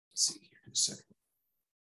Let's see here, just a second.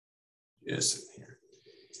 Just a second here.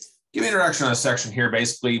 Give an introduction on this section here.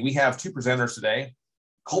 Basically, we have two presenters today.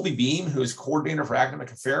 Colby Beam, who is Coordinator for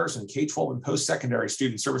Academic Affairs and K-12 and Post-Secondary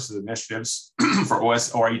Student Services Initiatives for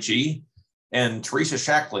OSRHE, and Teresa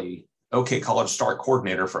Shackley, OK College Start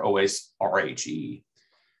Coordinator for OSRHE.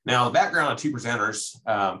 Now, the background on two presenters,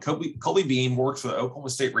 Colby Beam works for the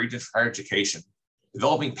Oklahoma State Region for Higher Education,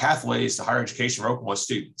 developing pathways to higher education for Oklahoma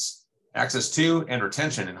students. Access to and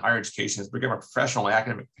retention in higher education has become a professional and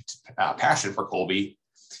academic passion for Colby,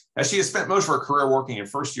 as she has spent most of her career working in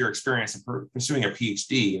first-year experience and pursuing a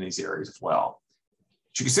PhD in these areas as well.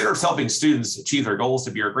 She considers helping students achieve their goals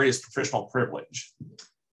to be her greatest professional privilege.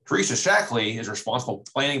 Teresa Shackley is responsible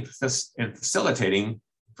for planning and facilitating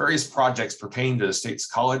various projects pertaining to the state's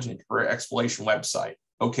college and career exploration website,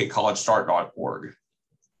 okcollegestart.org.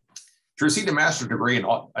 She received a master's degree in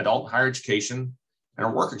adult higher education, and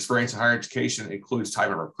her work experience in higher education includes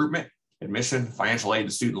time in recruitment, admission, financial aid,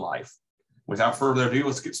 and student life. Without further ado,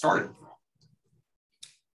 let's get started.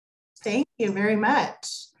 Thank you very much.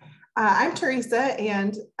 I'm Teresa,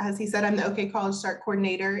 and as he said, I'm the OK College Start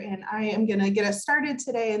Coordinator, and I am going to get us started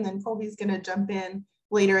today, and then Colby's going to jump in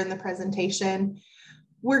later in the presentation.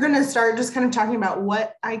 We're going to start just kind of talking about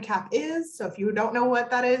what ICAP is. So if you don't know what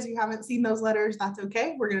that is, you haven't seen those letters, that's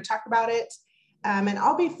okay. We're going to talk about it. And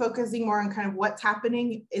I'll be focusing more on kind of what's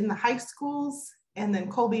happening in the high schools. And then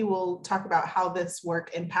Colby will talk about how this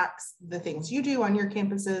work impacts the things you do on your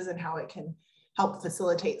campuses and how it can help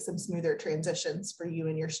facilitate some smoother transitions for you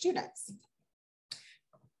and your students.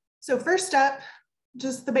 So first up,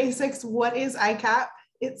 just the basics. What is ICAP?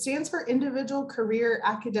 It stands for Individual Career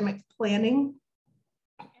Academic Planning.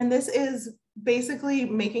 And this is basically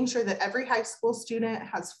making sure that every high school student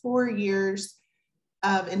has 4 years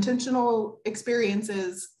of intentional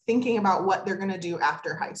experiences thinking about what they're going to do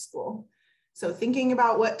after high school. So thinking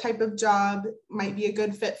about what type of job might be a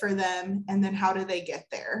good fit for them, and then how do they get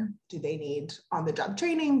there? Do they need on-the-job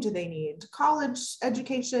training? Do they need college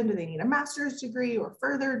education? Do they need a master's degree or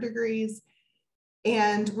further degrees?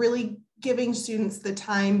 And really giving students the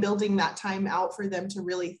time, building that time out for them to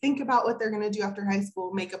really think about what they're going to do after high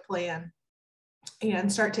school, make a plan,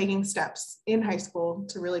 and start taking steps in high school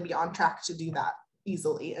to really be on track to do that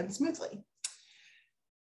easily and smoothly.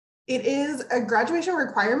 It is a graduation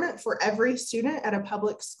requirement for every student at a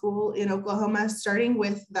public school in Oklahoma, starting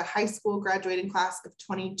with the high school graduating class of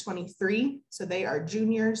 2023. So they are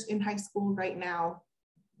juniors in high school right now,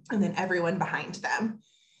 and then everyone behind them.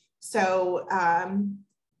 So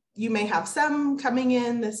you may have some coming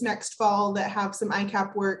in this next fall that have some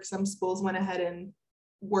ICAP work. Some schools went ahead and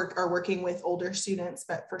are working with older students,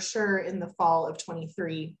 but for sure in the fall of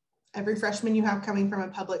 23, every freshman you have coming from a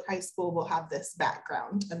public high school will have this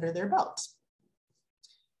background under their belt.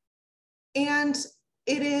 And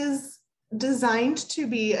it is designed to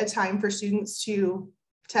be a time for students to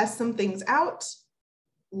test some things out,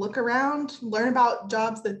 look around, learn about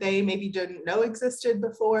jobs that they maybe didn't know existed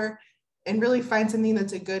before, and really find something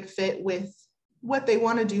that's a good fit with what they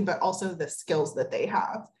want to do, but also the skills that they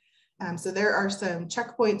have. So there are some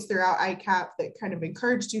checkpoints throughout ICAP that kind of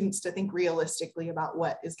encourage students to think realistically about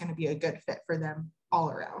what is going to be a good fit for them all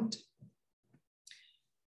around.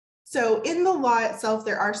 So in the law itself,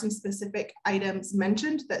 there are some specific items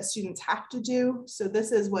mentioned that students have to do. So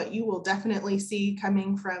this is what you will definitely see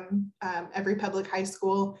coming from every public high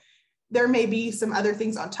school. There may be some other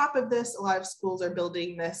things on top of this. A lot of schools are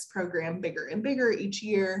building this program bigger and bigger each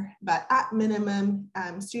year, but at minimum,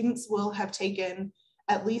 students will have taken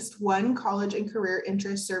at least one college and career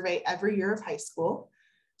interest survey every year of high school.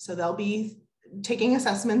 So they'll be taking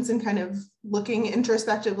assessments and kind of looking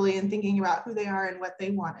introspectively and thinking about who they are and what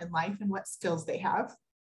they want in life and what skills they have.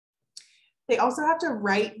 They also have to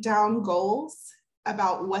write down goals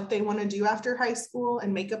about what they want to do after high school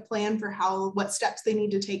and make a plan for what steps they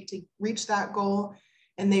need to take to reach that goal.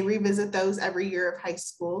 And they revisit those every year of high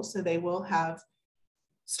school. So they will have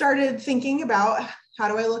started thinking about, how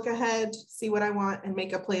do I look ahead, see what I want, and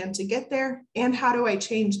make a plan to get there? And how do I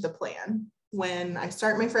change the plan? When I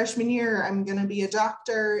start my freshman year, I'm going to be a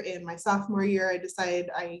doctor. In my sophomore year, I decide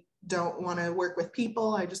I don't want to work with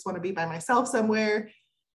people. I just want to be by myself somewhere.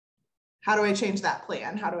 How do I change that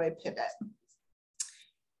plan? How do I pivot?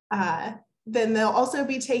 Then they'll also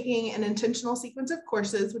be taking an intentional sequence of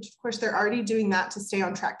courses, which of course they're already doing that to stay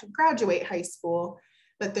on track to graduate high school.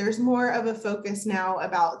 But there's more of a focus now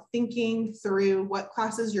about thinking through what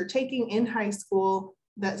classes you're taking in high school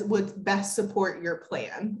that would best support your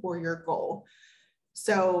plan or your goal.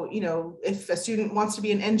 So, if a student wants to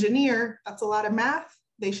be an engineer, that's a lot of math.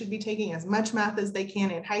 They should be taking as much math as they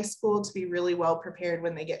can in high school to be really well prepared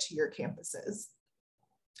when they get to your campuses.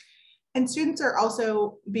 And students are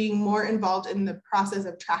also being more involved in the process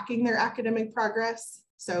of tracking their academic progress.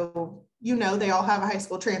 So, they all have a high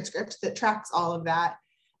school transcript that tracks all of that.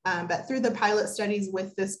 But through the pilot studies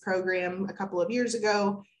with this program a couple of years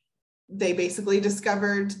ago, they basically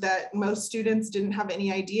discovered that most students didn't have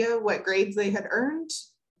any idea what grades they had earned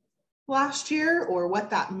last year or what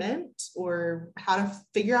that meant or how to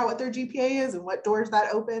figure out what their GPA is and what doors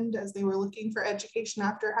that opened as they were looking for education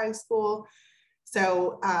after high school.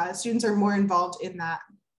 So students are more involved in that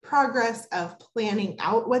progress of planning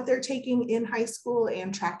out what they're taking in high school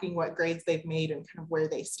and tracking what grades they've made and kind of where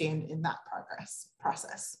they stand in that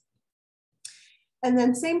process. And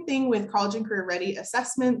then same thing with college and career ready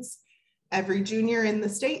assessments. Every junior in the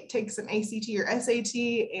state takes an ACT or SAT.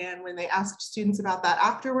 And when they asked students about that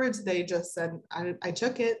afterwards, they just said, I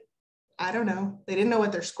took it. I don't know. They didn't know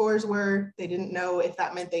what their scores were. They didn't know if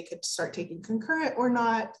that meant they could start taking concurrent or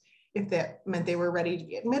not, if that meant they were ready to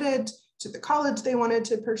be admitted to the college they wanted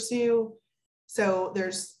to pursue. So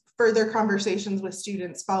there's further conversations with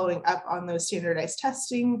students following up on those standardized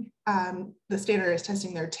testing, the standardized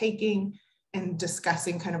testing they're taking, and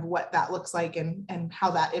discussing kind of what that looks like and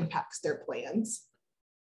how that impacts their plans.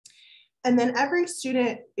 And then every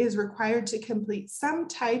student is required to complete some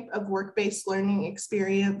type of work-based learning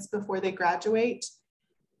experience before they graduate.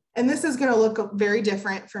 And this is going to look very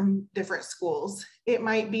different from different schools. It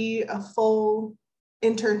might be a full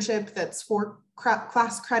internship that's for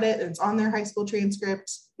class credit and it's on their high school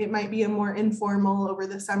transcript. It might be a more informal over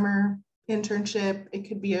the summer internship. It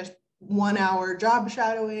could be a 1-hour job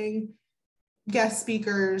shadowing, guest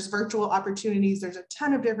speakers, virtual opportunities. There's a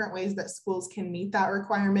ton of different ways that schools can meet that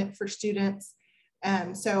requirement for students.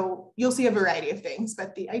 So you'll see a variety of things,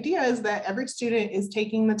 but the idea is that every student is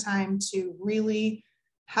taking the time to really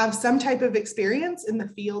have some type of experience in the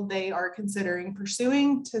field they are considering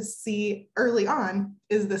pursuing to see early on,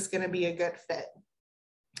 is this going to be a good fit?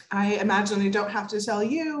 I imagine I don't have to tell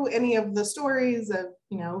you any of the stories of,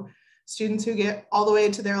 students who get all the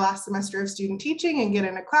way to their last semester of student teaching and get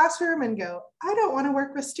in a classroom and go, I don't want to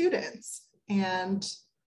work with students, and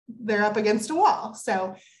they're up against a wall.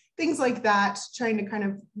 So things like that, trying to kind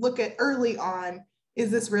of look at early on,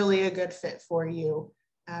 is this really a good fit for you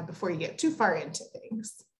before you get too far into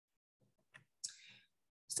things?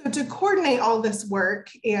 So to coordinate all this work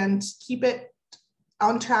and keep it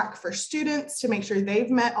on track for students to make sure they've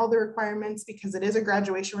met all the requirements, because it is a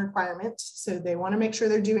graduation requirement. So they want to make sure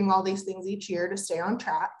they're doing all these things each year to stay on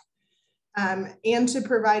track, and to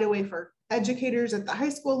provide a way for educators at the high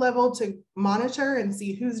school level to monitor and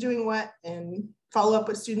see who's doing what and follow up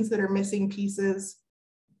with students that are missing pieces,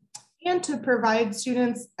 and to provide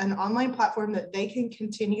students an online platform that they can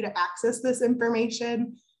continue to access this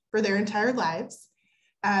information for their entire lives.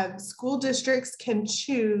 School districts can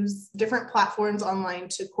choose different platforms online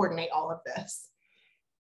to coordinate all of this.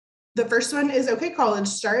 The first one is OK College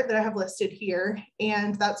Start that I have listed here,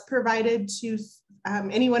 and that's provided to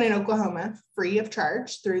anyone in Oklahoma free of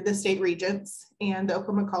charge through the state regents and the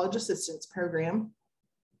Oklahoma College Assistance Program.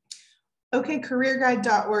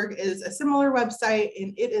 OKCareerGuide.org is a similar website,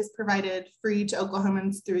 and it is provided free to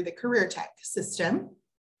Oklahomans through the Career Tech system.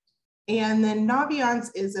 And then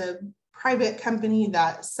Naviance is a private company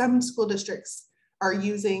that some school districts are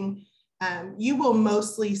using. You will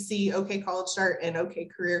mostly see OK College Start and OK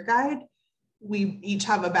Career Guide. We each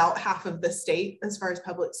have about half of the state as far as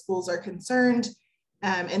public schools are concerned.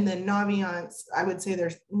 And then Naviance, I would say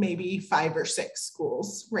there's maybe 5 or 6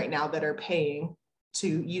 schools right now that are paying to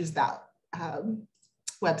use that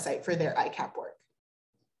website for their ICAP work.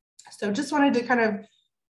 So just wanted to kind of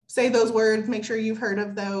say those words, make sure you've heard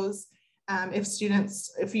of those.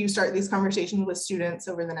 If you start these conversations with students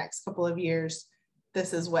over the next couple of years,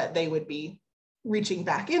 this is what they would be reaching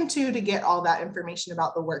back into to get all that information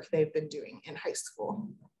about the work they've been doing in high school.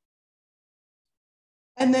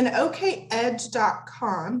 And then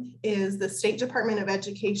OKEdge.com is the State Department of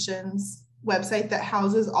Education's website that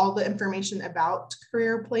houses all the information about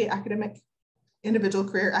individual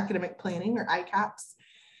career academic planning, or ICAPs.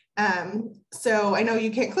 So I know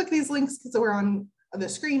you can't click these links because we're on the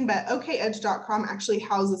screen, but OKEdge.com actually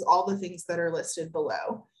houses all the things that are listed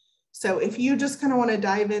below. So if you just kind of want to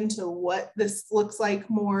dive into what this looks like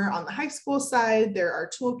more on the high school side, there are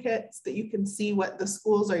toolkits that you can see what the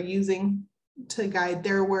schools are using to guide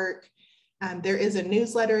their work. There is a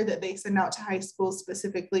newsletter that they send out to high schools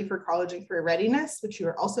specifically for college and career readiness, which you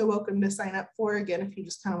are also welcome to sign up for. Again, if you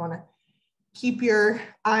just kind of want to keep your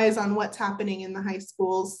eyes on what's happening in the high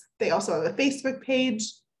schools. They also have a Facebook page.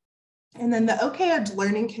 And then the OKEdge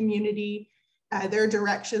learning community, there are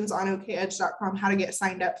directions on OKEdge.com how to get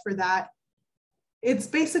signed up for that. It's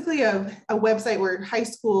basically a website where high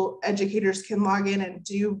school educators can log in and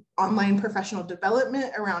do online professional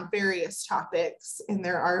development around various topics. And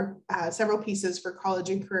there are several pieces for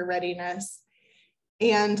college and career readiness.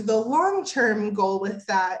 And the long-term goal with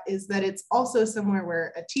that is that it's also somewhere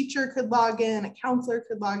where a teacher could log in, a counselor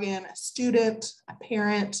could log in, a student, a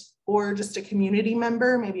parent, or just a community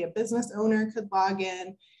member, maybe a business owner could log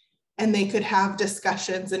in, and they could have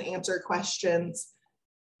discussions and answer questions.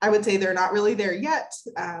 I would say they're not really there yet,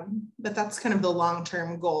 but that's kind of the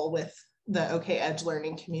long-term goal with the OK Edge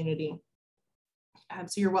learning community.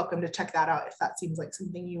 So you're welcome to check that out if that seems like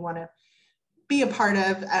something you want to be a part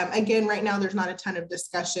of. Again, right now, there's not a ton of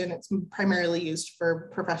discussion. It's primarily used for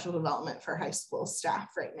professional development for high school staff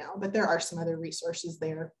right now, but there are some other resources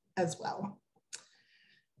there as well.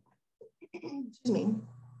 Excuse me.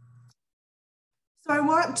 So I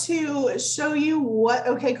want to show you what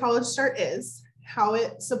OK College Start is, how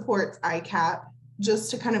it supports ICAP,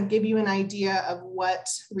 just to kind of give you an idea of what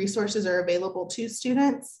resources are available to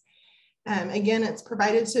students. Again, it's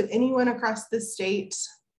provided to anyone across the state,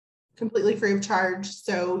 completely free of charge.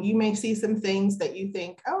 So you may see some things that you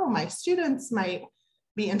think, oh, my students might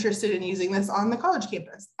be interested in using this on the college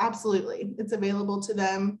campus. Absolutely, it's available to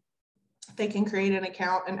them. They can create an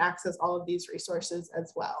account and access all of these resources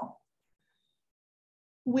as well.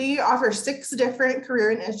 We offer 6 different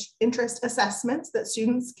career and interest assessments that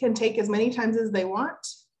students can take as many times as they want.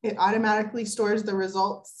 It automatically stores the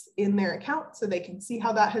results in their account so they can see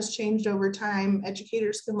how that has changed over time.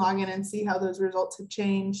 Educators can log in and see how those results have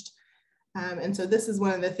changed. And so this is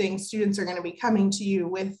one of the things students are going to be coming to you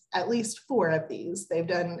with at least 4 of these. They've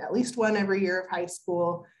done at least one every year of high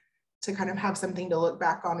school to kind of have something to look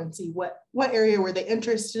back on and see what area were they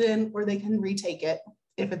interested in, or they can retake it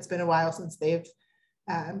if it's been a while since they've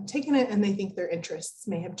taken it and they think their interests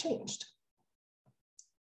may have changed.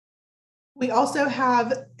 We also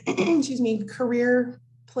have, excuse me, career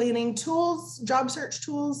planning tools, job search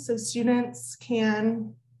tools, so students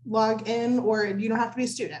can log in, or you don't have to be a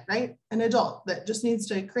student, right? An adult that just needs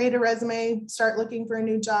to create a resume, start looking for a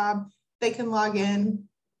new job, they can log in,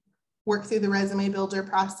 work through the resume builder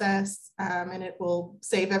process, and it will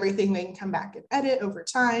save everything. They can come back and edit over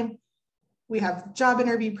time. We have job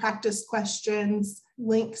interview practice questions,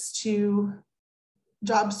 links to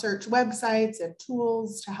job search websites and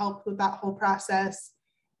tools to help with that whole process.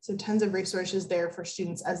 So tons of resources there for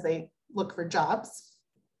students as they look for jobs.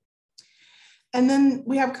 And then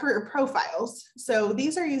we have career profiles. So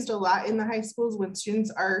these are used a lot in the high schools when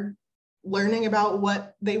students are learning about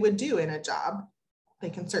what they would do in a job. They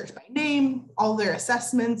can search by name. All their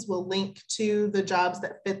assessments will link to the jobs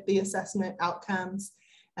that fit the assessment outcomes.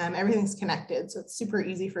 Everything's connected, so it's super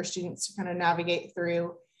easy for students to kind of navigate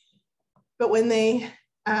through. But when they,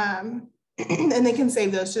 and they can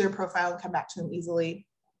save those to their profile and come back to them easily.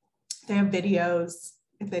 They have videos.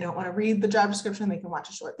 If they don't want to read the job description, they can watch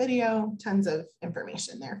a short video, tons of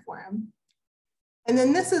information there for them. And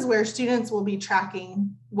then this is where students will be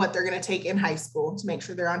tracking what they're going to take in high school to make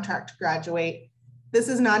sure they're on track to graduate. This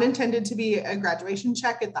is not intended to be a graduation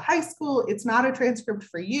check at the high school. It's not a transcript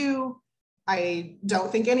for you. I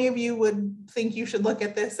don't think any of you would think you should look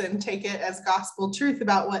at this and take it as gospel truth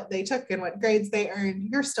about what they took and what grades they earned.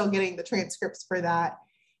 You're still getting the transcripts for that.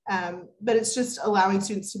 But it's just allowing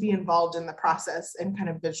students to be involved in the process and kind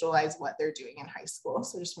of visualize what they're doing in high school.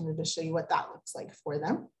 So I just wanted to show you what that looks like for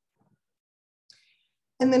them.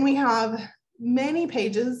 And then we have many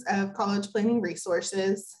pages of college planning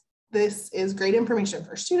resources. This is great information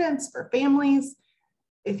for students, for families.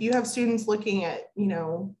 If you have students looking at,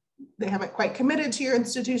 they haven't quite committed to your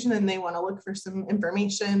institution and they want to look for some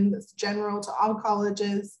information that's general to all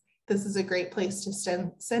colleges, this is a great place to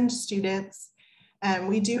send students.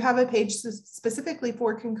 We do have a page specifically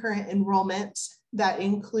for concurrent enrollment that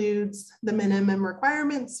includes the minimum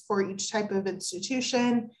requirements for each type of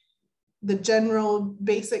institution, the general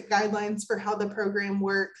basic guidelines for how the program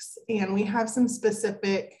works, and we have some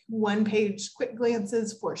specific one-page quick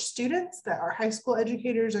glances for students that our high school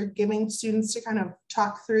educators are giving students to kind of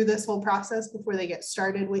talk through this whole process before they get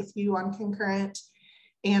started with you on concurrent,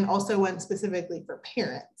 and also one specifically for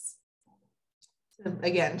parents. So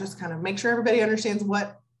again, just kind of make sure everybody understands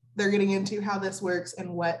what they're getting into, how this works,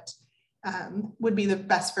 and what would be the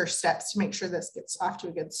best first steps to make sure this gets off to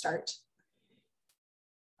a good start.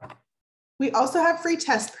 We also have free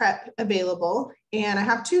test prep available, and I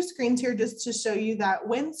have 2 screens here just to show you that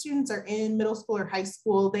when students are in middle school or high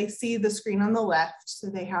school, they see the screen on the left. So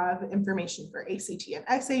they have information for ACT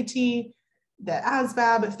and SAT, the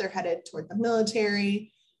ASVAB if they're headed toward the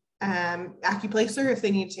military, AccuPlacer if they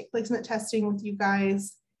need to take placement testing with you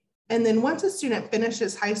guys. And then once a student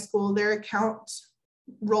finishes high school, their account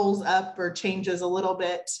rolls up or changes a little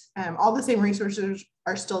bit. All the same resources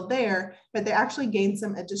are still there, but they actually gain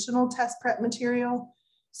some additional test prep material.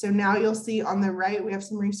 So now you'll see on the right, we have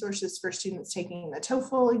some resources for students taking the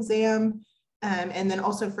TOEFL exam, and then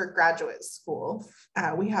also for graduate school.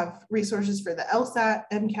 We have resources for the LSAT,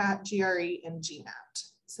 MCAT, GRE, and GMAT.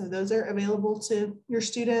 So those are available to your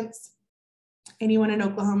students, anyone in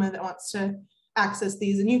Oklahoma that wants to access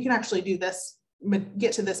these. And you can actually do this,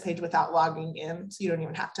 get to this page without logging in. So you don't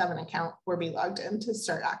even have to have an account or be logged in to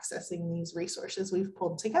start accessing these resources we've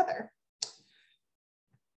pulled together.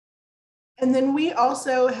 And then we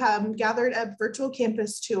also have gathered up virtual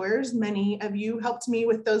campus tours. Many of you helped me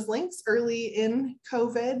with those links early in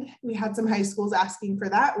COVID. We had some high schools asking for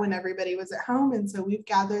that when everybody was at home. And so we've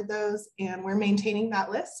gathered those and we're maintaining that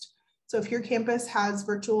list. So if your campus has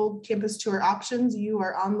virtual campus tour options, you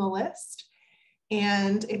are on the list.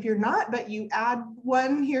 And if you're not, but you add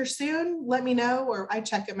one here soon, let me know, or I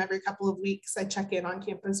check them every couple of weeks. I check in on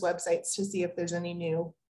campus websites to see if there's any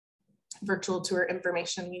new virtual tour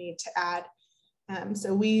information we need to add.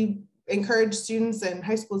 So we encourage students, and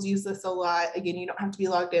high schools use this a lot. Again, you don't have to be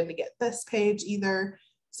logged in to get this page either.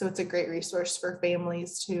 So it's a great resource for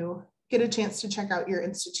families to get a chance to check out your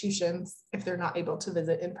institutions if they're not able to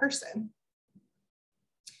visit in person.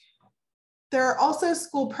 There are also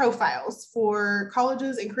school profiles for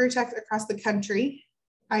colleges and career tech across the country.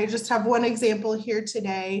 I just have one example here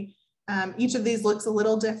today. Each of these looks a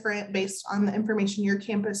little different based on the information your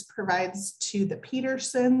campus provides to the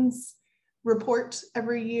Peterson's report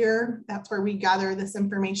every year. That's where we gather this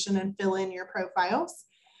information and fill in your profiles.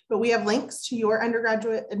 But we have links to your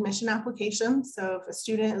undergraduate admission application. So if a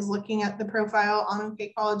student is looking at the profile on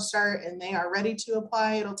OK College Start and they are ready to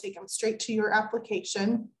apply, it'll take them straight to your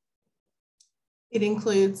application. It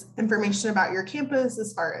includes information about your campus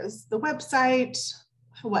as far as the website,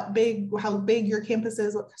 how big your campus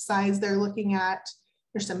is, what size they're looking at.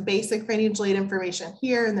 There's some basic financial aid information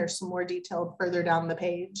here, and there's some more detailed further down the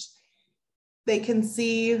page. They can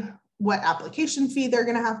see what application fee they're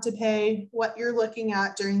going to have to pay, what you're looking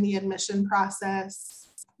at during the admission process,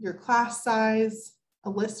 your class size, a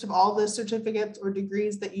list of all the certificates or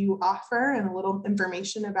degrees that you offer, and a little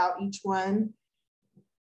information about each one.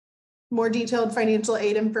 More detailed financial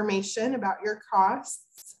aid information about your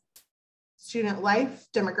costs, student life,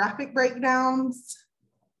 demographic breakdowns,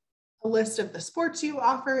 a list of the sports you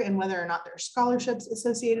offer and whether or not there are scholarships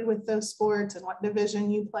associated with those sports and what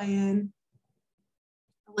division you play in,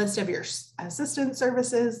 a list of your assistance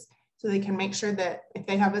services so they can make sure that if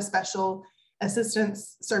they have a special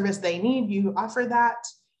assistance service they need, you offer that.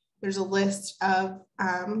 There's a list of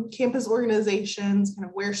campus organizations, kind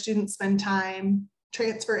of where students spend time,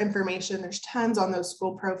 transfer information. There's tons on those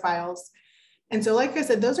school profiles. And so, like I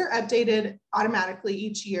said, those are updated automatically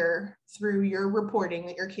each year through your reporting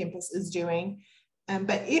that your campus is doing.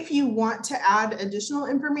 But if you want to add additional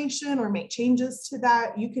information or make changes to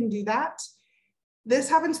that, you can do that. This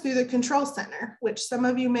happens through the control center, which some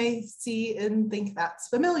of you may see and think that's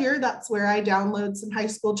familiar. That's where I download some high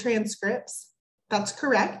school transcripts. That's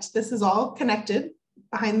correct. This is all connected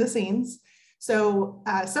behind the scenes. So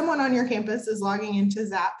someone on your campus is logging into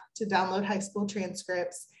Zap to download high school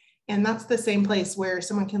transcripts. And that's the same place where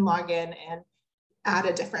someone can log in and add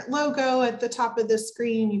a different logo at the top of the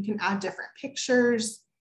screen. You can add different pictures.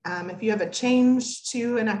 If you have a change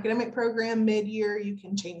to an academic program mid-year, you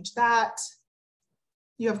can change that.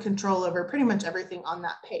 You have control over pretty much everything on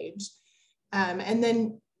that page. And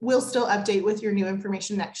then we'll still update with your new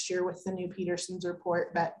information next year with the new Peterson's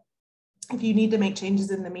report. But if you need to make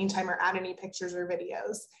changes in the meantime or add any pictures or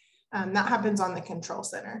videos, that happens on the control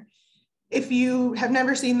center. If you have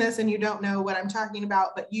never seen this and you don't know what I'm talking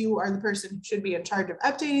about, but you are the person who should be in charge of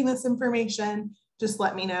updating this information, just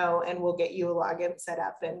let me know and we'll get you a login set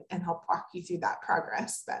up and help walk you through that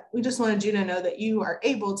progress. But we just wanted you to know that you are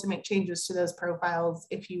able to make changes to those profiles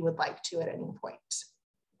if you would like to at any point.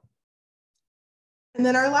 And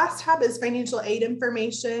then our last tab is financial aid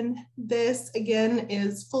information. This, again,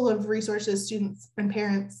 is full of resources students and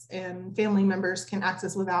parents and family members can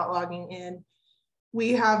access without logging in.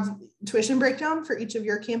 We have tuition breakdown for each of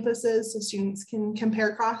your campuses so students can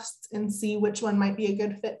compare costs and see which one might be a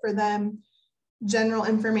good fit for them. General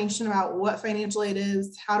information about what financial aid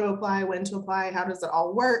is, how to apply, when to apply, how does it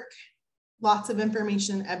all work. Lots of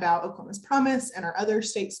information about Oklahoma's Promise and our other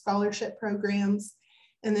state scholarship programs.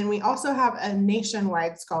 And then we also have a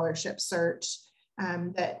nationwide scholarship search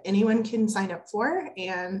that anyone can sign up for.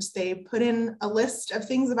 And they put in a list of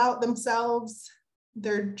things about themselves,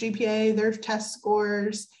 their GPA, their test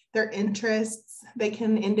scores, their interests. They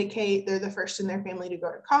can indicate they're the first in their family to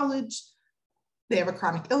go to college. they have a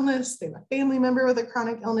chronic illness, they have a family member with a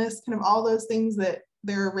chronic illness, kind of all those things that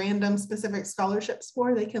there are random specific scholarships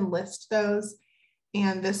for, they can list those.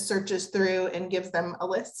 And this searches through and gives them a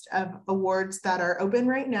list of awards that are open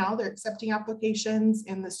right now. They're accepting applications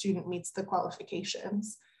and the student meets the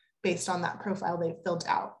qualifications based on that profile they've filled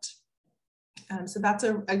out. So that's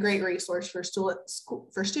a great resource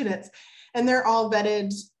for students. And they're all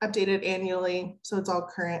vetted, updated annually. So it's all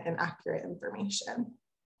current and accurate information.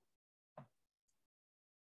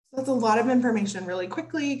 So that's a lot of information really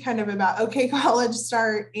quickly, kind of about OK College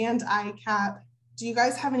Start and ICAP. Do you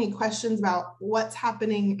guys have any questions about what's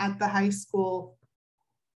happening at the high school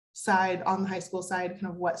side, on the high school side, kind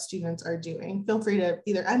of what students are doing? Feel free to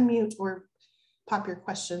either unmute or pop your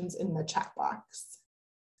questions in the chat box.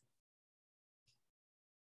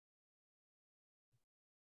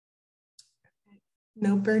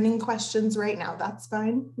 No burning questions right now, that's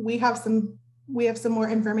fine. We have some more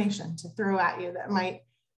information to throw at you that might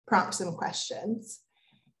prompt some questions.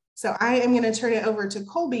 So I am going to turn it over to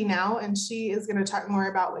Colby now, and she is going to talk more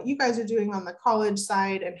about what you guys are doing on the college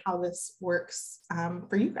side and how this works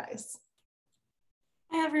for you guys.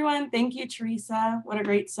 Hi, everyone. Thank you, Teresa. What a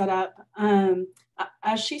great setup.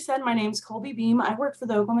 As she said, my name's Colby Beam. I work for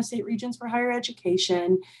the Oklahoma State Regents for Higher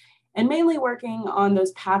Education and mainly working on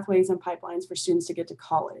those pathways and pipelines for students to get to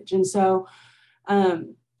college. And so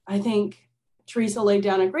I think Teresa laid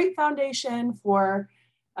down a great foundation for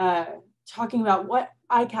talking about what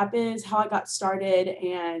ICAP is, how it got started,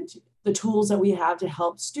 and the tools that we have to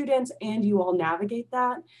help students and you all navigate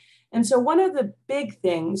that. And so one of the big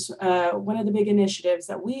things, one of the big initiatives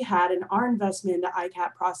that we had in our investment in the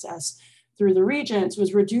ICAP process through the Regents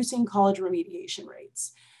was reducing college remediation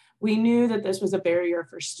rates. We knew that this was a barrier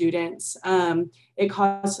for students.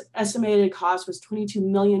 Estimated cost was $22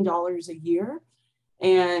 million a year.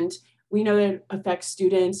 And we know that it affects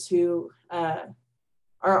students who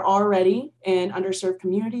are already in underserved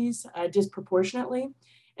communities disproportionately.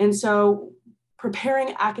 And so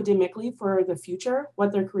preparing academically for the future,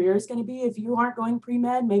 what their career is going to be. If you aren't going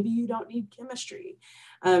pre-med, maybe you don't need chemistry.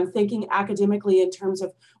 Thinking academically in terms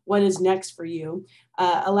of what is next for you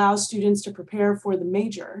allows students to prepare for the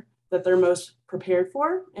major that they're most prepared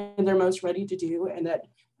for and they're most ready to do and that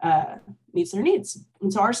meets their needs.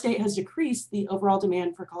 And so our state has decreased the overall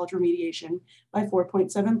demand for college remediation by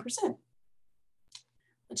 4.7%.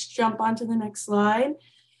 Let's jump on to the next slide.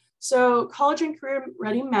 So College and Career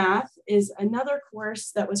Ready Math is another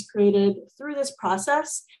course that was created through this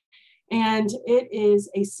process. And it is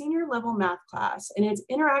a senior level math class and it's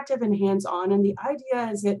interactive and hands-on. And the idea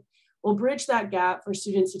is it will bridge that gap for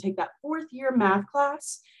students to take that fourth year math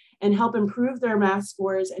class and help improve their math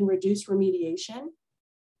scores and reduce remediation.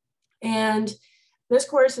 And this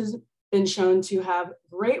course has been shown to have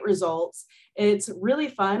great results. It's really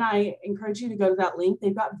fun. I encourage you to go to that link.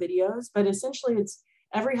 They've got videos, but essentially it's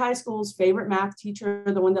every high school's favorite math teacher,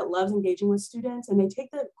 the one that loves engaging with students, and they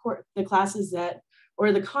take the classes that,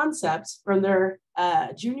 or the concepts from their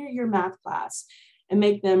junior year math class and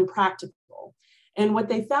make them practical. And what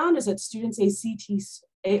they found is that students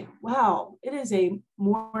wow, it is a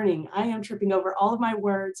morning. I am tripping over all of my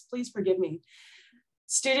words. Please forgive me.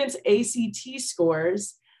 Students' ACT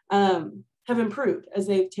scores have improved as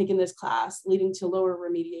they've taken this class, leading to lower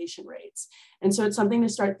remediation rates. And so it's something to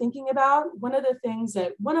start thinking about. One of the things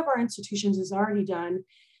that one of our institutions has already done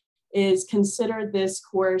is consider this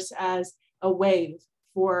course as a wave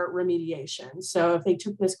for remediation. So if they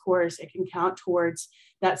took this course, it can count towards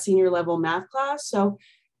that senior level math class. So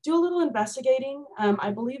do a little investigating. I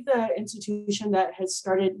believe the institution that has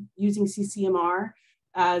started using CCMR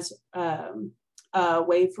as a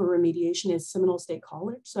way for remediation is Seminole State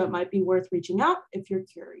College. So it might be worth reaching out if you're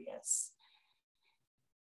curious.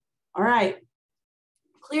 All right,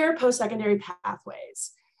 clear post-secondary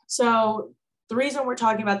pathways. So the reason we're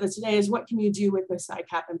talking about this today is what can you do with this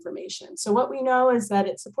ICAP information? So what we know is that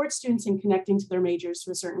it supports students in connecting to their majors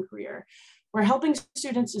to a certain career. We're helping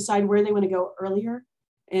students decide where they want to go earlier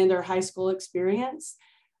in their high school experience.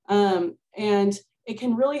 And it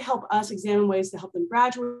can really help us examine ways to help them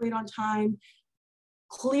graduate on time.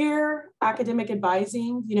 Clear academic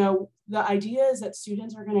advising, you know, the idea is that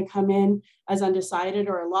students are going to come in as undecided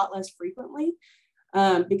or a lot less frequently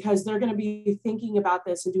because they're going to be thinking about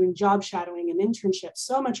this and doing job shadowing and internships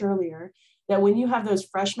so much earlier that when you have those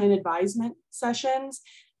freshman advisement sessions,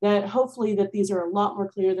 that hopefully that these are a lot more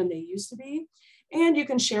clear than they used to be, and you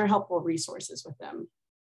can share helpful resources with them.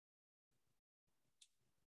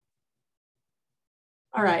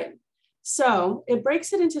 All right, so it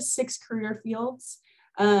breaks it into 6 career fields.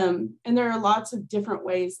 And there are lots of different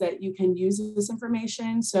ways that you can use this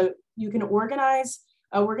information. So you can organize,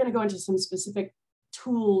 we're going to go into some specific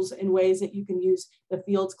tools and ways that you can use the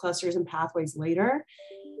fields, clusters, and pathways later.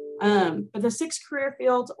 But the 6 career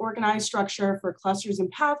fields organized structure for clusters and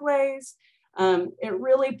pathways, it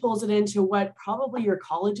really pulls it into what probably your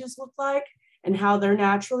colleges look like and how they're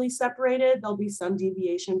naturally separated. There'll be some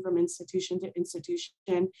deviation from institution to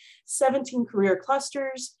institution. 17 career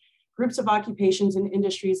clusters, groups of occupations and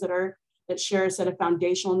industries that share a set of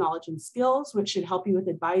foundational knowledge and skills, which should help you with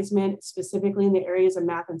advisement, specifically in the areas of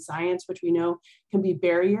math and science, which we know can be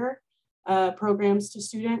barrier programs to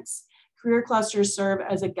students. Career clusters serve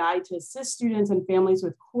as a guide to assist students and families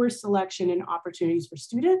with course selection and opportunities for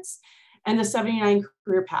students, and the 79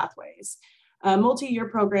 career pathways. Multi-year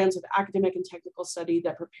programs of academic and technical study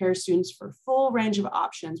that prepare students for full range of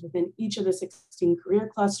options within each of the 16 career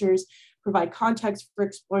clusters, provide context for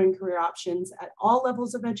exploring career options at all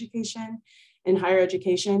levels of education. In higher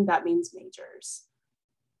education, that means majors.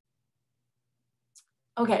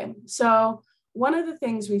 Okay, so one of the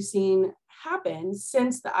things we've seen happen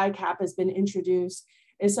since the ICAP has been introduced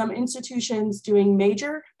is some institutions doing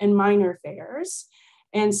major and minor fairs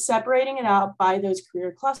and separating it out by those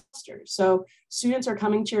career clusters. So students are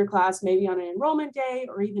coming to your class maybe on an enrollment day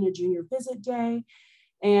or even a junior visit day,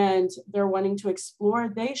 and they're wanting to explore.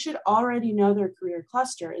 They should already know their career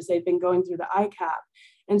cluster as they've been going through the ICAP.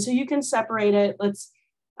 And so you can separate it. Let's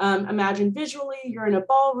imagine visually, you're in a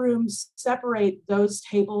ballroom, separate those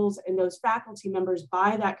tables and those faculty members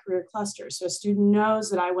by that career cluster. So a student knows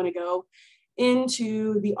that I want to go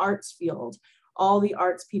into the arts field. All the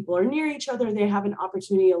arts people are near each other. They have an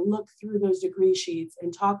opportunity to look through those degree sheets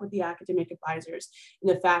and talk with the academic advisors and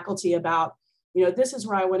the faculty about, this is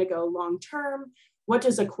where I want to go long-term. What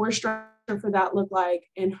does a course structure for that look like?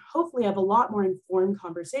 And hopefully have a lot more informed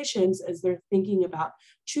conversations as they're thinking about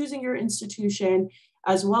choosing your institution,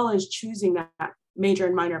 as well as choosing that major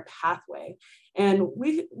and minor pathway. And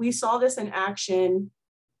we saw this in action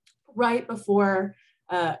right before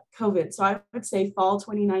COVID. So I would say fall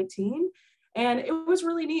 2019. And it was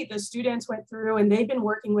really neat. The students went through and they've been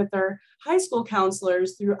working with their high school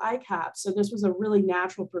counselors through ICAP. So this was a really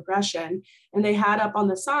natural progression. And they had up on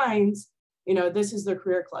the signs, this is their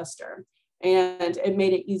career cluster. And it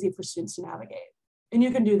made it easy for students to navigate. And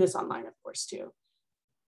you can do this online, of course, too.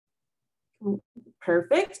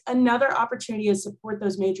 Perfect. Another opportunity is support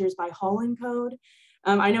those majors by Hall and Code.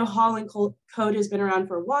 I know Hall and Code has been around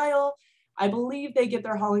for a while. I believe they get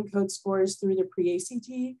their Hall and Code scores through the pre-ACT,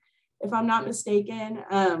 if I'm not mistaken.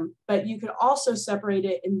 But you could also separate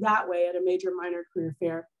it in that way at a major minor career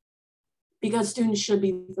fair, because students should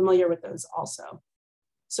be familiar with those also.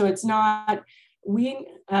 So it's not,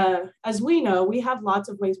 as we know, we have lots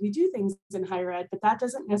of ways we do things in higher ed, but that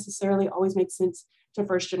doesn't necessarily always make sense to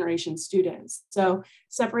first generation students. So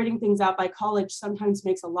separating things out by college sometimes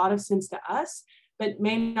makes a lot of sense to us, but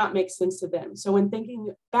may not make sense to them. So when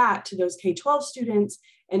thinking back to those K-12 students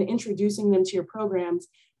and introducing them to your programs,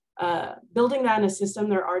 building that in a system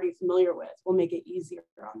they're already familiar with will make it easier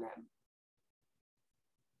on them.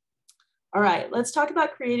 All right, let's talk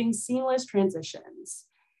about creating seamless transitions.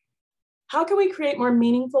 How can we create more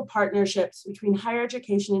meaningful partnerships between higher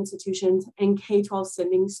education institutions and K-12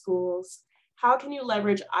 sending schools? How can you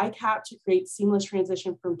leverage ICAP to create seamless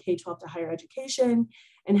transition from K-12 to higher education?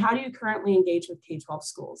 And how do you currently engage with K-12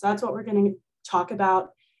 schools? That's what we're going to talk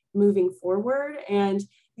about moving forward. And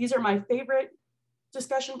these are my favorite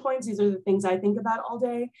discussion points. These are the things I think about all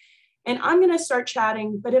day. And I'm going to start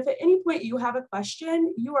chatting, but if at any point you have a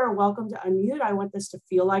question, you are welcome to unmute. I want this to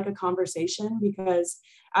feel like a conversation, because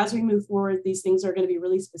as we move forward, these things are going to be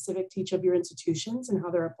really specific to each of your institutions and how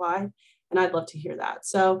they're applied. And I'd love to hear that.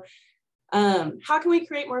 So how can we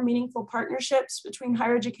create more meaningful partnerships between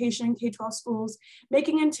higher education and K-12 schools?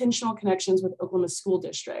 Making intentional connections with Oklahoma school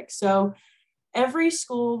districts. So every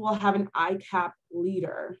school will have an ICAP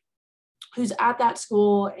leader who's at that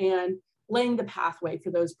school and laying the pathway for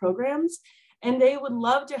those programs. And they would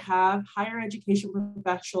love to have higher education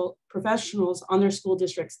professionals on their school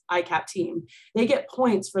district's ICAP team. They get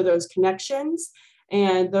points for those connections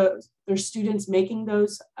and their students making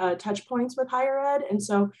those touch points with higher ed. And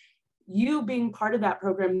so you being part of that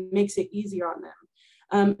program makes it easier on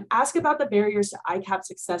them. Ask about the barriers to ICAP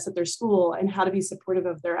success at their school and how to be supportive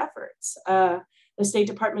of their efforts. The State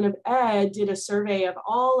Department of Ed did a survey of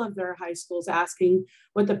all of their high schools asking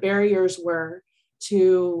what the barriers were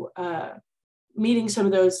to meeting some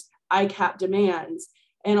of those ICAP demands.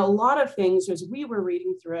 And a lot of things, as we were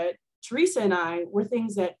reading through it, Teresa and I, were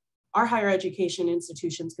things that our higher education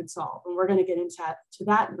institutions could solve. And we're going to get into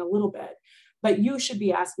that in a little bit. But you should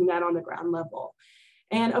be asking that on the ground level.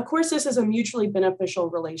 And of course, this is a mutually beneficial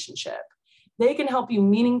relationship. They can help you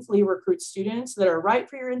meaningfully recruit students that are right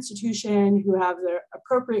for your institution, who have their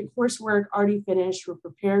appropriate coursework already finished, who are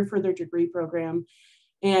prepared for their degree program,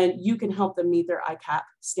 and you can help them meet their ICAP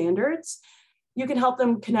standards. You can help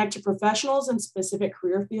them connect to professionals in specific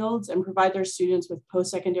career fields and provide their students with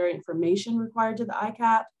post-secondary information required to the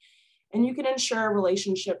ICAP. And you can ensure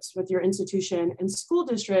relationships with your institution and school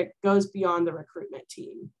district goes beyond the recruitment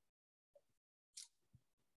team.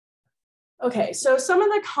 Okay, so some of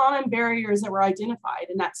the common barriers that were identified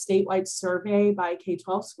in that statewide survey by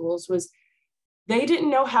K-12 schools was they didn't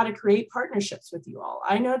know how to create partnerships with you all.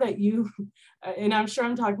 I know that you, and I'm sure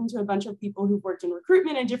I'm talking to a bunch of people who've worked in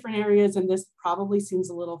recruitment in different areas, and this probably seems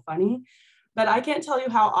a little funny, but I can't tell you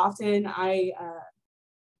how often I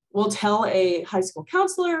will tell a high school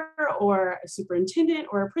counselor or a superintendent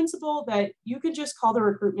or a principal that you could just call the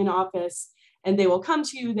recruitment office and they will come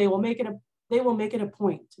to you. They will make it a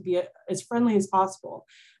point to be as friendly as possible.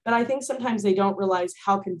 But I think sometimes they don't realize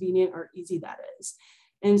how convenient or easy that is.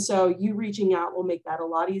 And so you reaching out will make that a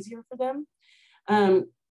lot easier for them.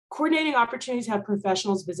 Coordinating opportunities to have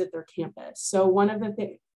professionals visit their campus. So one of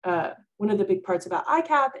the big parts about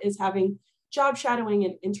ICAP is having job shadowing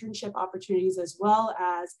and internship opportunities, as well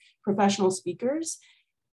as professional speakers.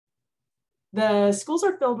 The schools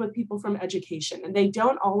are filled with people from education, and they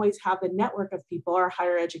don't always have the network of people our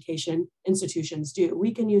higher education institutions do.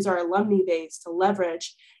 We can use our alumni base to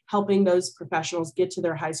leverage helping those professionals get to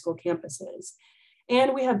their high school campuses.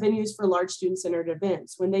 And we have venues for large student-centered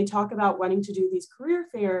events. When they talk about wanting to do these career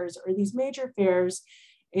fairs or these major fairs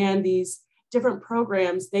and these different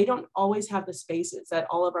programs, they don't always have the spaces that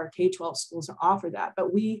all of our K-12 schools offer that,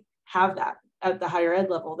 but we have that at the higher ed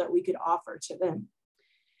level that we could offer to them.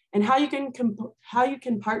 And how you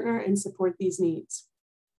can partner and support these needs.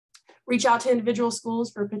 Reach out to individual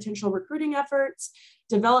schools for potential recruiting efforts,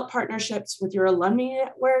 develop partnerships with your alumni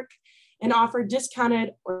network, and offer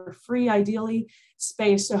discounted or free, ideally,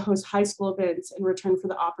 space to host high school events in return for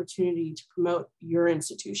the opportunity to promote your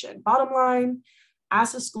institution. Bottom line,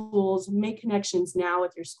 ask the schools, make connections now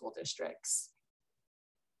with your school districts.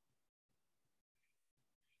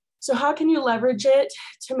 So how can you leverage it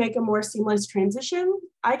to make a more seamless transition?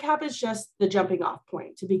 ICAP is just the jumping off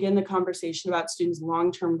point to begin the conversation about students'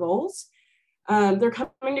 long-term goals. They're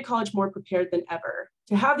coming to college more prepared than ever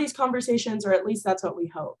to have these conversations, or at least that's what we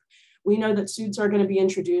hope. We know that students are going to be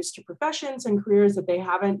introduced to professions and careers that they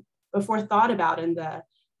haven't before thought about in the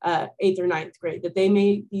 8th or 9th grade, that they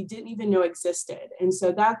didn't even know existed. And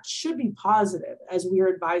so that should be positive as we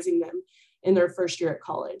are advising them in their first year at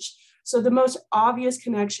college. So the most obvious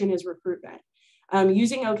connection is recruitment.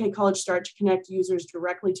 Using OK College Start to connect users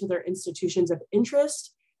directly to their institutions of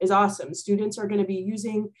interest is awesome. Students are going to be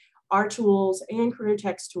using our tools and career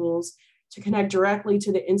text tools to connect directly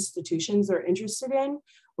to the institutions they're interested in,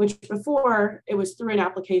 which before it was through an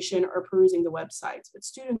application or perusing the websites, but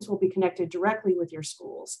students will be connected directly with your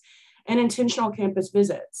schools. And intentional campus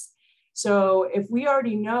visits. So if we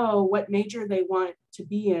already know what major they want to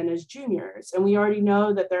be in as juniors, and we already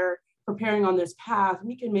know that they're preparing on this path,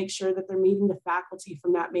 we can make sure that they're meeting the faculty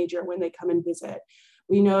from that major when they come and visit.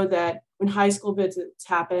 We know that when high school visits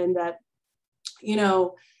happen that,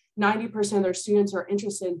 90% of their students are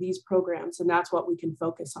interested in these programs, and that's what we can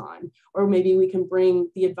focus on. Or maybe we can bring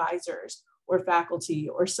the advisors or faculty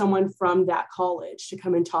or someone from that college to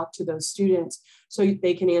come and talk to those students so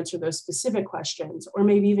they can answer those specific questions, or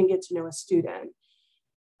maybe even get to know a student.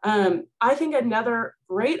 I think another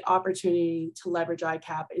great opportunity to leverage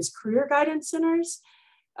ICAP is career guidance centers.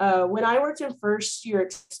 When I worked in first year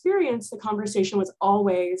experience, the conversation was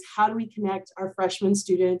always, how do we connect our freshman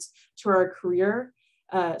students to our career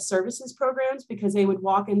services programs, because they would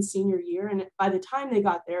walk in senior year and by the time they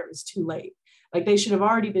got there, it was too late. Like they should have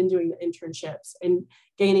already been doing the internships and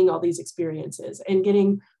gaining all these experiences, and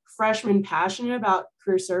getting freshmen passionate about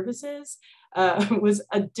career services was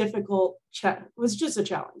just a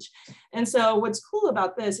challenge. And so what's cool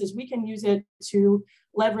about this is we can use it to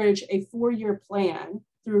leverage a 4-year plan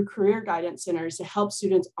through career guidance centers to help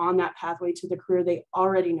students on that pathway to the career they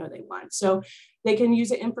already know they want. So they can use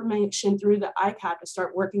the information through the ICAP to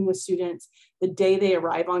start working with students the day they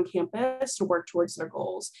arrive on campus to work towards their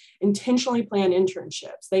goals. Intentionally plan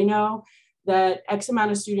internships. They know that X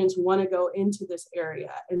amount of students want to go into this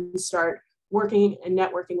area and start working and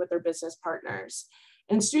networking with their business partners.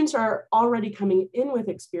 And students are already coming in with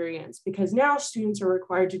experience, because now students are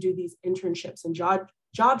required to do these internships and job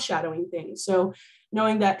shadowing things. So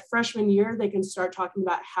knowing that freshman year, they can start talking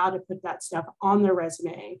about how to put that stuff on their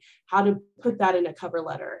resume, how to put that in a cover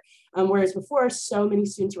letter. Whereas before, so many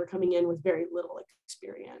students were coming in with very little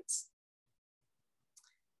experience.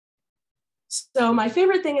 So my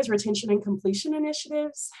favorite thing is retention and completion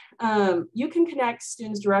initiatives. You can connect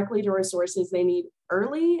students directly to resources they need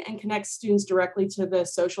early and connect students directly to the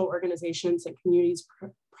social organizations and communities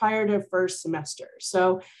prior to first semester.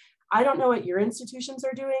 So I don't know what your institutions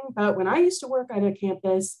are doing, but when I used to work at a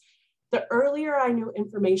campus, the earlier I knew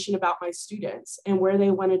information about my students and where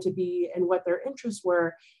they wanted to be and what their interests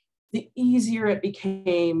were, the easier it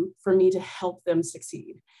became for me to help them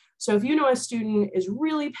succeed. So if you know a student is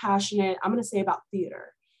really passionate, I'm going to say about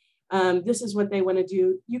theater, this is what they want to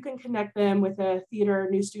do, you can connect them with a theater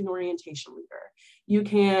new student orientation leader. You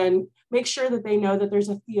can make sure that they know that there's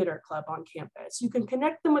a theater club on campus. You can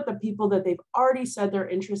connect them with the people that they've already said they're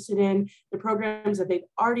interested in, the programs that they've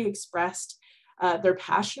already expressed they're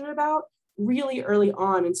passionate about really early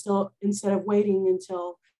on, and still, instead of waiting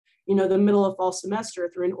until the middle of fall semester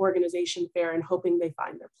through an organization fair and hoping they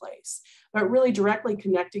find their place, but really directly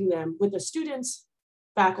connecting them with the students,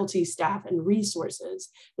 faculty, staff, and resources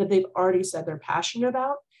that they've already said they're passionate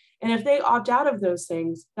about. And if they opt out of those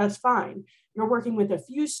things, that's fine. You're working with a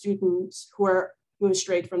few students who have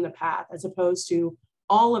strayed from the path, as opposed to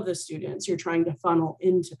all of the students you're trying to funnel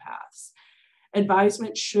into paths.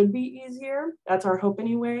 Advisement should be easier. That's our hope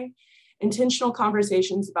anyway. Intentional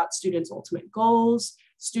conversations about students' ultimate goals,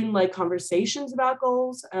 student-led conversations about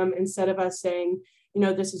goals, instead of us saying,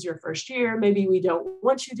 this is your first year, maybe we don't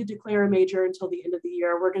want you to declare a major until the end of the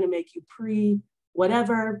year, we're going to make you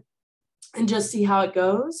pre-whatever, and just see how it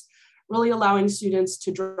goes. Really allowing students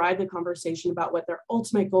to drive the conversation about what their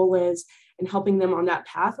ultimate goal is and helping them on that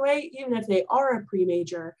pathway, even if they are a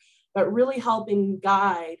pre-major, but really helping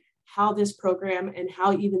guide how this program and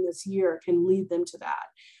how even this year can lead them to that.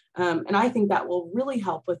 And I think that will really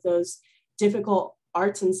help with those difficult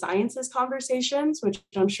arts and sciences conversations, which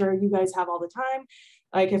I'm sure you guys have all the time.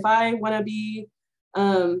 Like if I want to be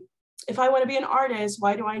an artist,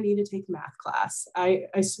 why do I need to take math class? I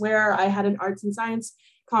swear I had an arts and science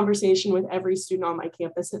conversation with every student on my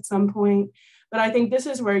campus at some point. But I think this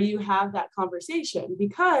is where you have that conversation,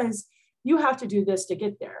 because you have to do this to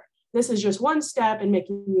get there. This is just one step in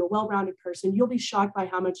making you a well-rounded person. You'll be shocked by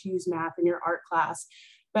how much you use math in your art class,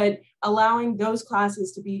 but allowing those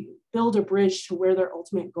classes to build a bridge to where their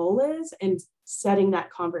ultimate goal is and setting that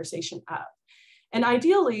conversation up. And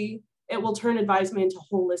ideally, it will turn advisement into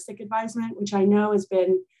holistic advisement, which I know has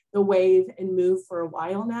been the wave and move for a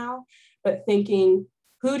while now, but thinking,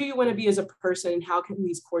 who do you want to be as a person and how can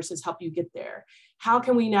these courses help you get there? How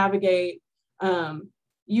can we navigate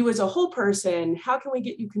you as a whole person? How can we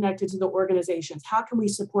get you connected to the organizations? How can we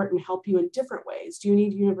support and help you in different ways? Do you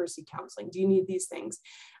need university counseling? Do you need these things?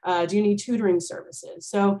 Do you need tutoring services?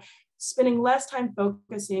 So spending less time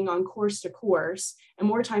focusing on course to course and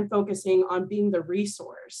more time focusing on being the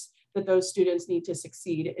resource that those students need to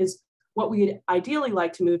succeed is what we'd ideally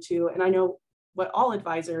like to move to. And I know what all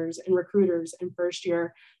advisors and recruiters and first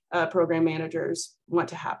year program managers want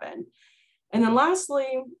to happen. And then lastly,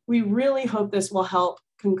 we really hope this will help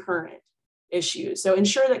concurrent issues. So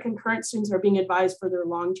ensure that concurrent students are being advised for their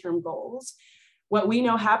long-term goals. What we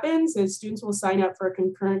know happens is students will sign up for a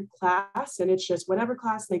concurrent class, and it's just whatever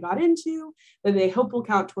class they got into that they hope will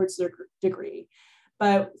count towards their degree.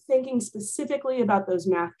 But thinking specifically about those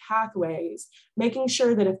math pathways, making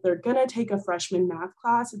sure that if they're gonna take a freshman math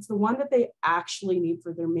class, it's the one that they actually need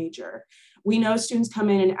for their major. We know students come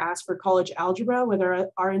in and ask for college algebra, whether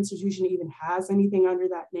our institution even has anything under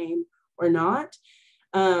that name or not.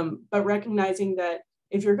 But recognizing that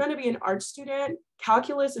if you're gonna be an art student,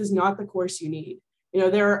 calculus is not the course you need.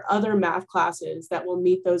 There are other math classes that will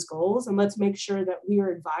meet those goals, and let's make sure that we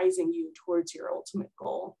are advising you towards your ultimate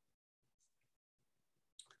goal.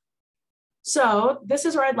 So this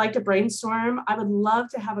is where I'd like to brainstorm. I would love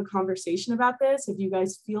to have a conversation about this if you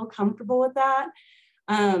guys feel comfortable with that.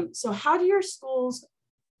 So how do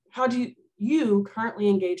you currently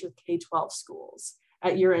engage with K-12 schools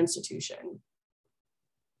at your institution?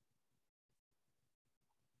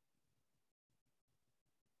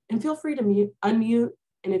 And feel free to unmute.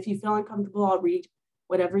 And if you feel uncomfortable, I'll read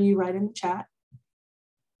whatever you write in the chat.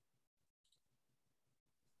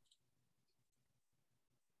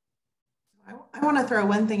 I want to throw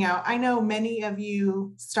one thing out. I know many of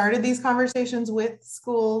you started these conversations with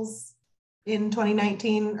schools in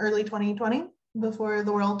 2019, early 2020, before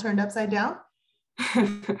the world turned upside down.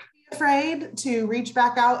 Don't be afraid to reach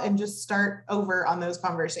back out and just start over on those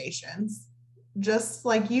conversations. Just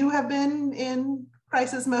like you have been in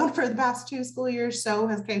crisis mode for the past 2 school years, so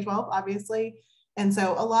has K-12, obviously. And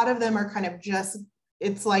so a lot of them are kind of just,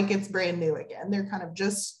 it's like it's brand new again. They're kind of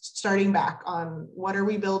just starting back on what are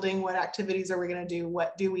we building, what activities are we going to do,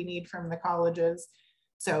 what do we need from the colleges.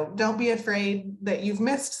 So don't be afraid that you've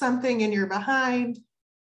missed something and you're behind.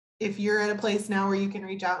 If you're at a place now where you can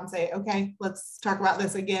reach out and say, okay, let's talk about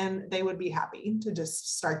this again, they would be happy to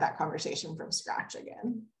just start that conversation from scratch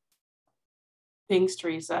again. Thanks,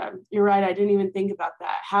 Teresa. You're right. I didn't even think about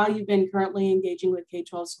that. How you've been currently engaging with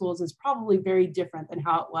K-12 schools is probably very different than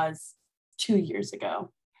how it was 2 years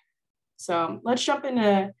ago. So let's jump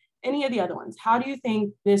into any of the other ones. How do you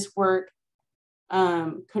think this work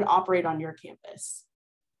could operate on your campus?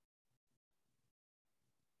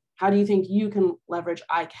 How do you think you can leverage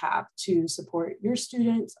ICAP to support your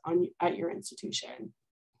students at your institution?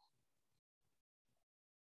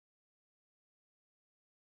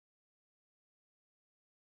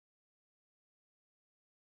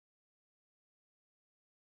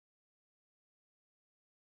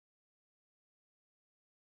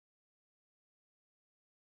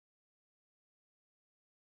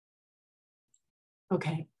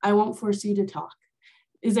 Okay, I won't force you to talk.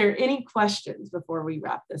 Is there any questions before we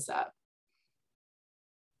wrap this up?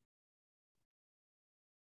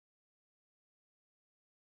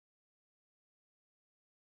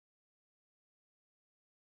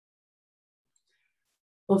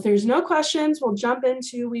 Well, if there's no questions, we'll jump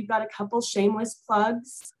into, we've got a couple shameless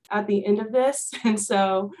plugs at the end of this. And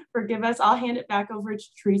so forgive us, I'll hand it back over to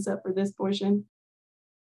Teresa for this portion.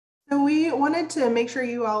 So we wanted to make sure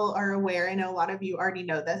you all are aware, I know a lot of you already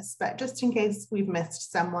know this, but just in case we've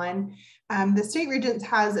missed someone, the State Regents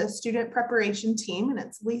has a student preparation team, and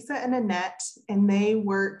it's Lisa and Annette, and they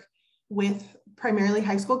work with primarily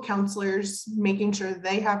high school counselors, making sure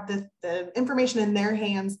they have the information in their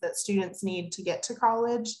hands that students need to get to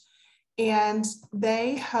college. And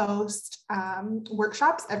they host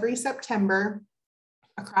workshops every September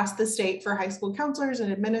across the state for high school counselors and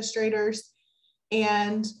administrators.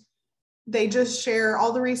 And they just share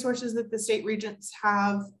all the resources that the State Regents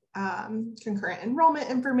have, concurrent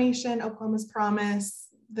enrollment information, Oklahoma's Promise.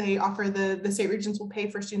 They offer the State Regents will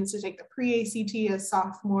pay for students to take the pre-ACT as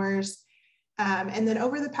sophomores. And then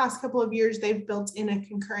over the past couple of years, they've built in a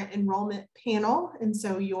concurrent enrollment panel. And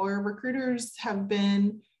so your recruiters have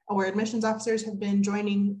been, or admissions officers have been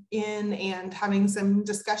joining in and having some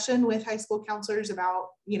discussion with high school counselors about,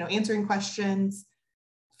 answering questions,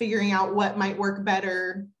 figuring out what might work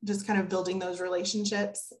better, just kind of building those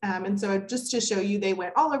relationships. And so just to show you, they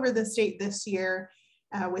went all over the state this year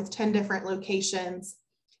with 10 different locations.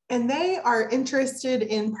 And they are interested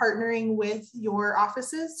in partnering with your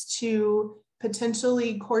offices to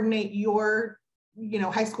potentially coordinate your,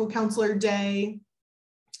 high school counselor day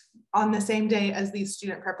on the same day as these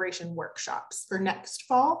student preparation workshops for next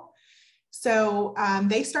fall. So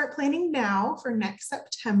they start planning now for next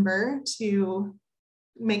September to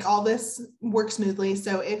make all this work smoothly.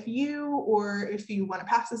 So if you want to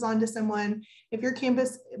pass this on to someone, if your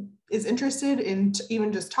campus is interested in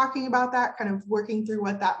even just talking about that, kind of working through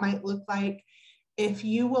what that might look like, if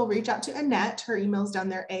you will reach out to Annette, her email's down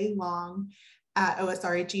there,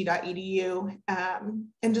 along@osrhe.edu,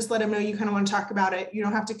 and just let them know you kind of want to talk about it. You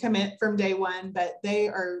don't have to commit from day one, but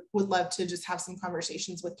they would love to just have some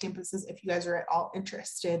conversations with campuses if you guys are at all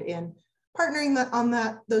interested in partnering on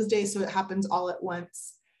those days so it happens all at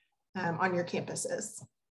once on your campuses.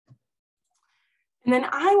 And then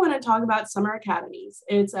I want to talk about summer academies.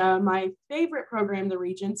 It's my favorite program the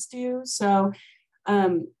Regents do. So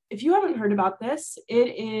if you haven't heard about this,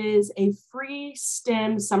 it is a free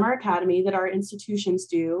STEM summer academy that our institutions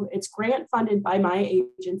do. It's grant funded by my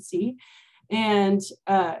agency. And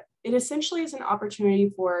it essentially is an opportunity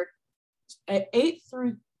for 8th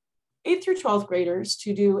through 12th graders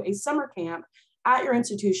to do a summer camp at your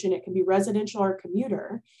institution. It can be residential or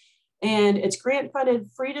commuter. And it's grant funded,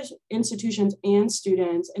 free to institutions and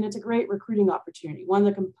students. And it's a great recruiting opportunity. One of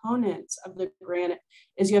the components of the grant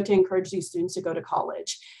is you have to encourage these students to go to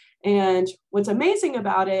college. And what's amazing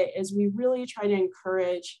about it is we really try to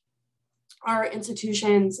encourage our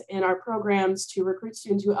institutions and our programs to recruit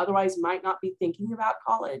students who otherwise might not be thinking about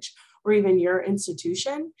college or even your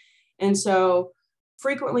institution. And so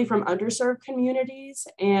frequently from underserved communities,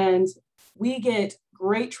 and we get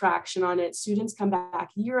great traction on it. Students come back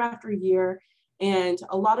year after year, and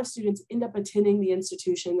a lot of students end up attending the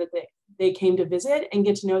institution that they came to visit and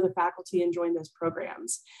get to know the faculty and join those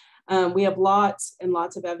programs. We have lots and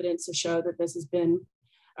lots of evidence to show that this has been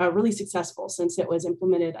really successful since it was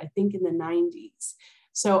implemented, I think, in the 90s.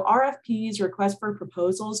 So RFPs, requests for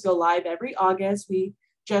proposals, go live every August. We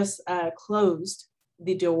just closed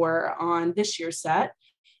the door on this year's set,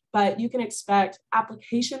 but you can expect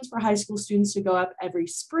applications for high school students to go up every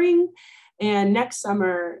spring, and next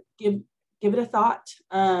summer, give it a thought.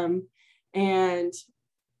 And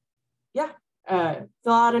yeah,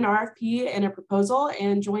 fill out an RFP and a proposal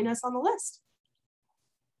and join us on the list.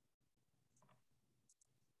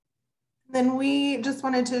 Then we just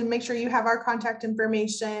wanted to make sure you have our contact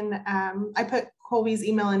information. I put Colby's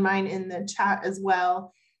email and mine in the chat as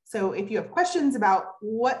well. So if you have questions about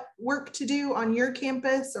what work to do on your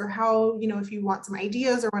campus, or how, if you want some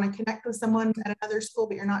ideas or want to connect with someone at another school,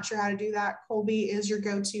 but you're not sure how to do that, Colby is your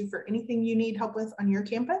go-to for anything you need help with on your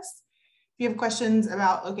campus. If you have questions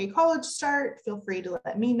about OK College Start, feel free to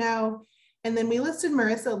let me know. And then we listed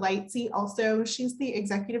Marissa Lightsey also. She's the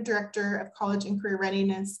Executive Director of College and Career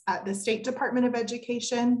Readiness at the State Department of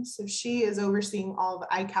Education. So she is overseeing all the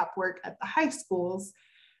ICAP work at the high schools.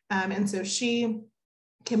 And so she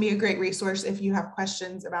can be a great resource if you have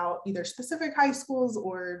questions about either specific high schools,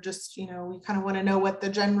 or just, we kind of want to know what the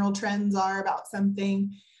general trends are about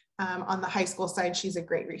something. On the high school side, she's a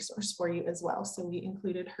great resource for you as well. So we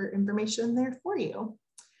included her information there for you.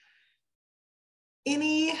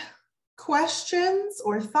 Any questions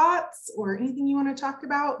or thoughts or anything you want to talk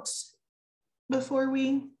about before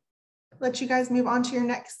we let you guys move on to your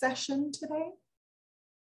next session today?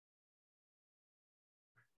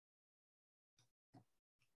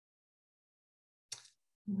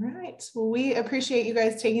 All right, well, we appreciate you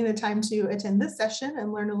guys taking the time to attend this session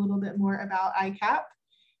and learn a little bit more about ICAP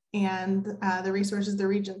and the resources the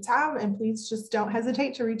Regents have. And please just don't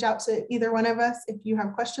hesitate to reach out to either one of us if you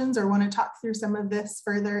have questions or want to talk through some of this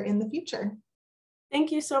further in the future.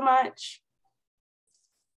 Thank you so much.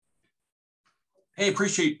 Hey,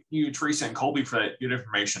 appreciate you, Teresa and Colby, for that good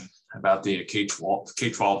information about the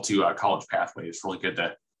K-12 to college pathway. It's really good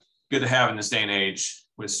to have in this day and age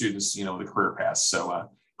with students, the career paths. So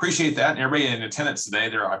appreciate that. And everybody in attendance today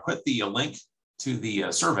there, I put the link to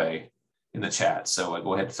the survey in the chat. So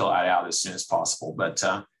go ahead and fill that out as soon as possible. But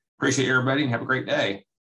appreciate everybody and have a great day.